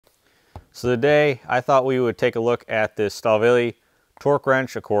So today I thought we would take a look at this Stahlwille torque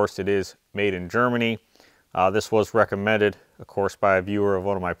wrench. Of course, it is made in Germany. This was recommended, of course, by a viewer of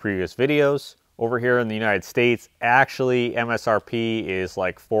one of my previous videos. Over here in the United States, actually MSRP is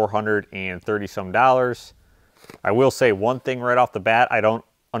like $430 some. I will say one thing right off the bat, I don't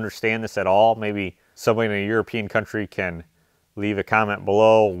understand this at all. Maybe somebody in a European country can leave a comment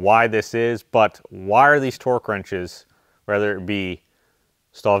below why this is, but why are these torque wrenches, whether it be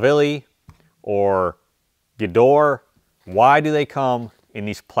Stahlwille or Gedor, why do they come in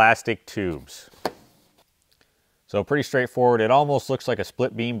these plastic tubes? So pretty straightforward. It almost looks like a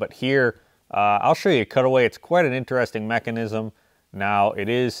split beam, but here I'll show you a cutaway. It's quite an interesting mechanism. Now it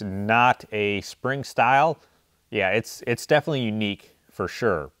is not a spring style. Yeah, it's definitely unique for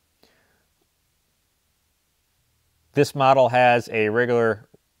sure. This model has a regular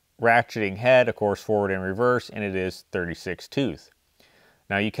ratcheting head, of course, forward and reverse, and it is 36 tooth.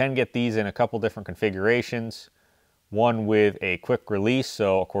 Now you can get these in a couple different configurations. One with a quick release,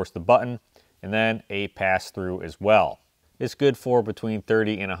 so of course the button, and then a pass-through as well. It's good for between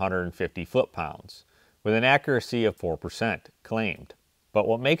 30 and 150 foot-pounds, with an accuracy of 4% claimed. But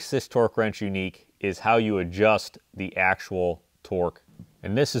what makes this torque wrench unique is how you adjust the actual torque.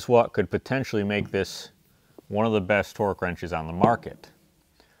 And this is what could potentially make this one of the best torque wrenches on the market.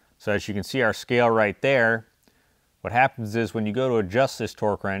 So as you can see our scale right there, what happens is when you go to adjust this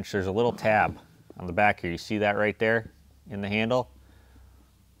torque wrench, there's a little tab on the back here. You see that right there in the handle?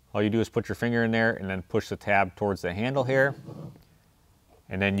 All you do is put your finger in there and then push the tab towards the handle here.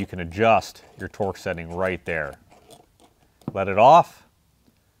 And then you can adjust your torque setting right there. Let it off,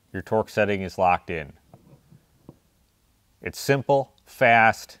 your torque setting is locked in. It's simple,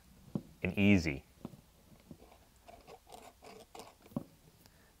 fast, and easy.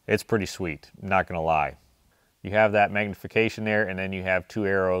 It's pretty sweet, not gonna lie. You have that magnification there, and then you have two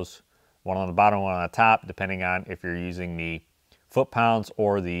arrows, one on the bottom, one on the top, depending on if you're using the foot-pounds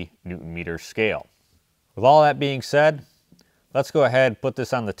or the Newton-meter scale. With all that being said, let's go ahead and put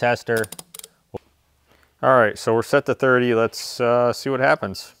this on the tester. All right, so we're set to 30. Let's see what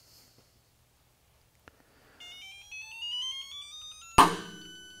happens.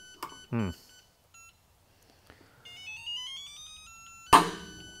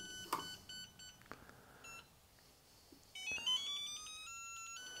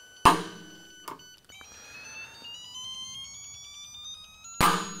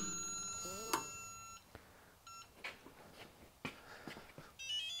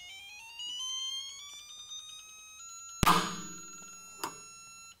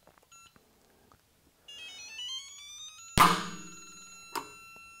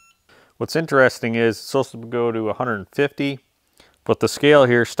 What's interesting is it's supposed to go to 150, but the scale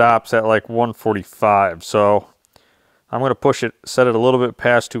here stops at like 145. So I'm going to push it, set it a little bit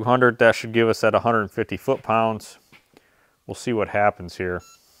past 200. That should give us at 150 foot-pounds. We'll see what happens here.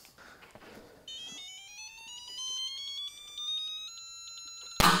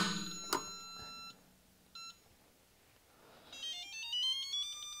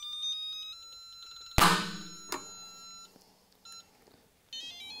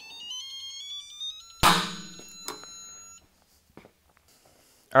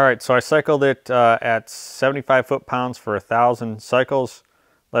 All right, so I cycled it at 75 foot-pounds for 1,000 cycles.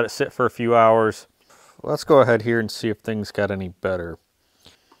 Let it sit for a few hours. Let's go ahead here and see if things got any better.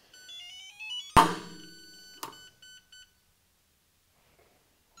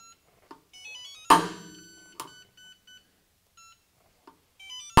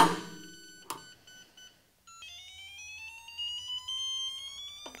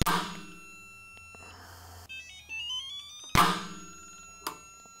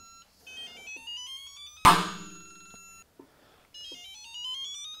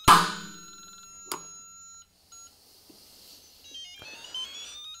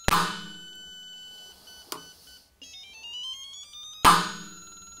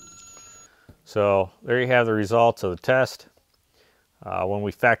 So there you have the results of the test. When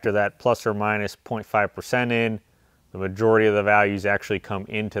we factor that plus or minus 0.5% in, the majority of the values actually come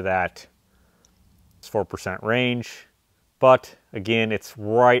into that 4% range. But again, it's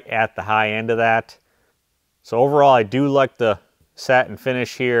right at the high end of that. So overall, I do like the satin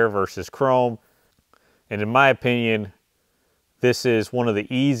finish here versus chrome. And in my opinion, this is one of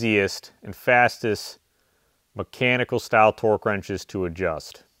the easiest and fastest mechanical style torque wrenches to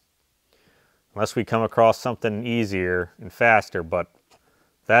adjust. Unless we come across something easier and faster, but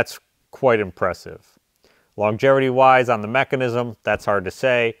that's quite impressive. Longevity wise on the mechanism, that's hard to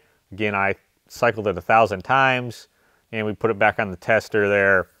say. Again, I cycled it 1,000 times and we put it back on the tester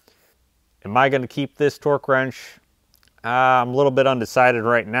there. Am I going to keep this torque wrench? I'm a little bit undecided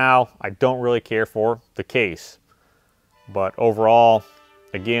right now. I don't really care for the case. But overall,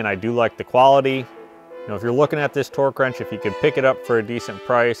 again, I do like the quality. You know, if you're looking at this torque wrench, if you can pick it up for a decent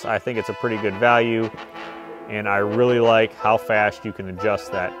price, I think it's a pretty good value. And I really like how fast you can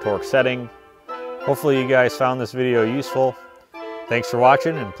adjust that torque setting. Hopefully you guys found this video useful. Thanks for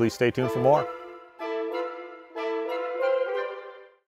watching, and please stay tuned for more.